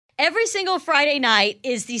Every single Friday night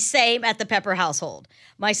is the same at the Pepper household.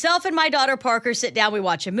 Myself and my daughter Parker sit down, we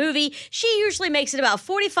watch a movie. She usually makes it about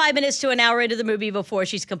 45 minutes to an hour into the movie before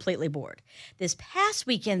she's completely bored. This past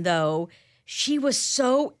weekend, though, she was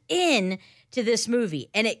so in to this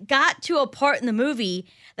movie, and it got to a part in the movie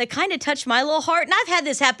that kind of touched my little heart. And I've had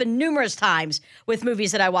this happen numerous times with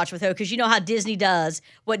movies that I watch with her, because you know how Disney does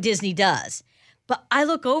what Disney does. But I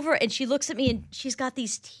look over and she looks at me and she's got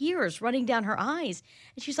these tears running down her eyes.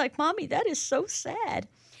 And she's like, Mommy, that is so sad.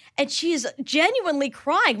 And she is genuinely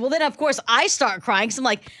crying. Well, then, of course, I start crying because I'm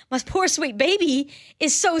like, my poor sweet baby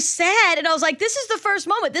is so sad. And I was like, this is the first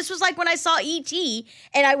moment. This was like when I saw E.T.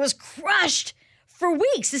 and I was crushed for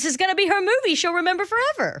weeks. This is going to be her movie she'll remember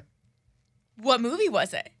forever. What movie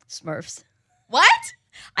was it? Smurfs. What?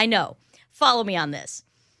 I know. Follow me on this.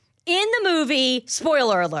 In the movie,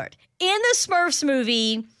 spoiler alert, in the Smurfs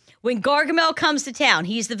movie, when Gargamel comes to town,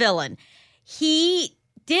 he's the villain. He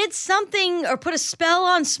did something or put a spell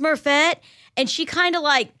on Smurfette, and she kind of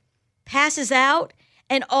like passes out,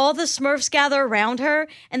 and all the Smurfs gather around her,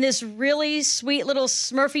 and this really sweet little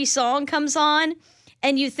Smurfy song comes on,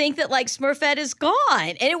 and you think that like Smurfette is gone,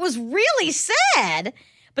 and it was really sad.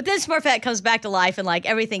 But then Smurfette comes back to life, and like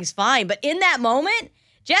everything's fine. But in that moment,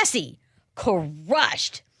 Jessie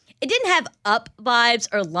crushed. It didn't have Up vibes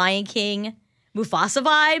or Lion King, Mufasa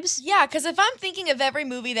vibes. Yeah, because if I'm thinking of every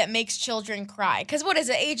movie that makes children cry, because what is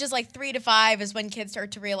it? Ages like 3 to 5 is when kids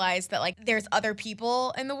start to realize that like there's other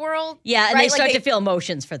people in the world. Yeah, and right? they start to feel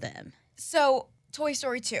emotions for them. So Toy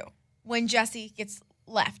Story 2, when Jessie gets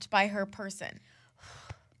left by her person.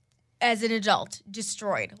 As an adult,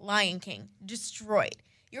 destroyed. Lion King, destroyed.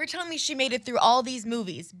 You were telling me she made it through all these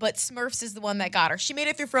movies, but Smurfs is the one that got her. She made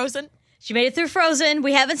it through Frozen? She made it through Frozen.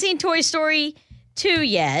 We haven't seen Toy Story 2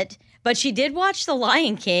 yet, but she did watch The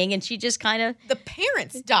Lion King, and she just kind of... The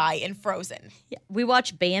parents die in Frozen. Yeah, we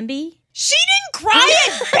watched Bambi. She didn't cry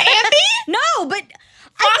at Bambi? No, but...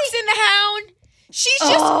 Fox and the Hound. She's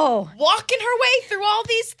just walking her way through all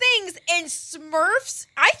these things. And Smurfs,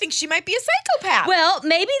 I think she might be a psychopath. Well,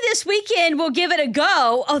 maybe this weekend we'll give it a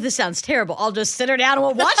go. Oh, this sounds terrible. I'll just sit her down and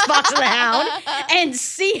we'll watch Fox and the Hound and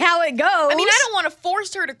see how it goes. I mean, I don't want to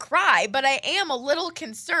force her to cry, but I am a little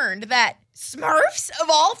concerned that Smurfs, of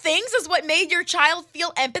all things, is what made your child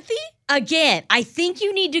feel empathy? Again, I think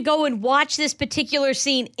you need to go and watch this particular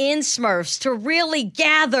scene in Smurfs to really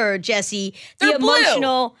gather, Jessie, the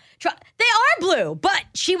emotional... They are blue, but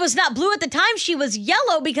she was not blue at the time. She was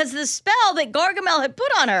yellow because of the spell that Gargamel had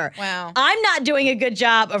put on her. Wow. I'm not doing a good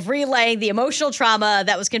job of relaying the emotional trauma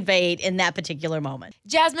that was conveyed in that particular moment.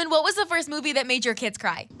 Jasmine, what was the first movie that made your kids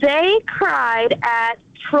cry? They cried at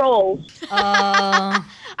Trolls.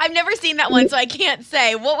 I've never seen that one, so I can't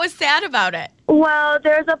say. What was sad about it? Well,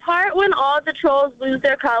 there's a part when all the trolls lose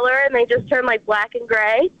their color and they just turn like black and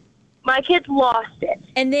gray. My kids lost it.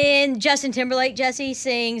 And then Justin Timberlake, Jessie,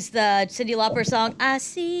 sings the Cyndi Lauper song, I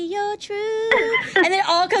See Your Truth. And then it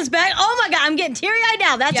all comes back. Oh, my God, I'm getting teary-eyed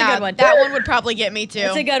now. That's a good one. That one would probably get me, too.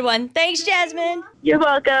 That's a good one. Thanks, Jasmine. You're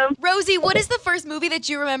welcome. Rosie, what is the first movie that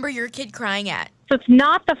you remember your kid crying at? So it's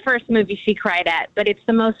not the first movie she cried at, but it's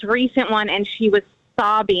the most recent one, and she was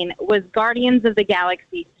sobbing, was Guardians of the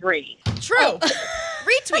Galaxy 3. True.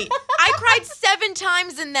 Retweet. I cried 7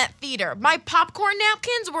 times in that theater. My popcorn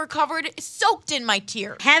napkins were soaked in my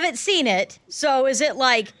tears. Haven't seen it. So is it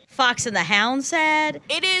like Fox and the Hound sad?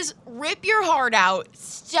 It is rip your heart out,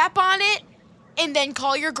 step on it, and then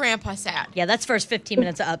call your grandpa sad. Yeah, that's first 15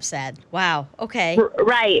 minutes of up sad. Wow. Okay.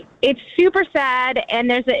 Right. It's super sad, and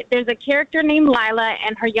there's a character named Lila,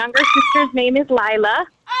 and her younger sister's name is Lila.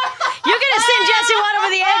 You're going to send Jessie one over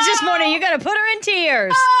the edge this morning. You're going to put her in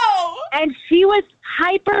tears. Oh! And she was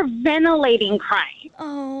hyperventilating crying.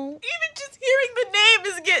 Oh. Even just hearing the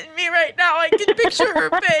name is getting me right now. I can picture her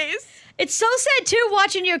face. It's so sad, too,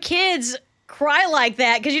 watching your kids cry like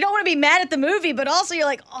that, because you don't want to be mad at the movie, but also you're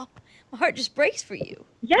like, oh, my heart just breaks for you.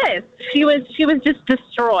 Yes, she was just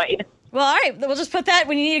destroyed. Well, all right, we'll just put that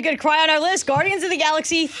when you need a good cry on our list. Guardians of the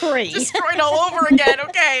Galaxy 3. Destroyed all over again.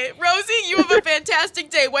 Okay. Rosie, you have a fantastic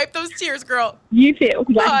day. Wipe those tears, girl. You too.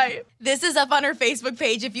 Bye. This is up on our Facebook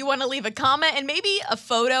page if you want to leave a comment and maybe a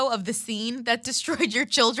photo of the scene that destroyed your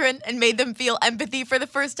children and made them feel empathy for the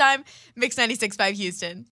first time. Mix 96.5 Houston.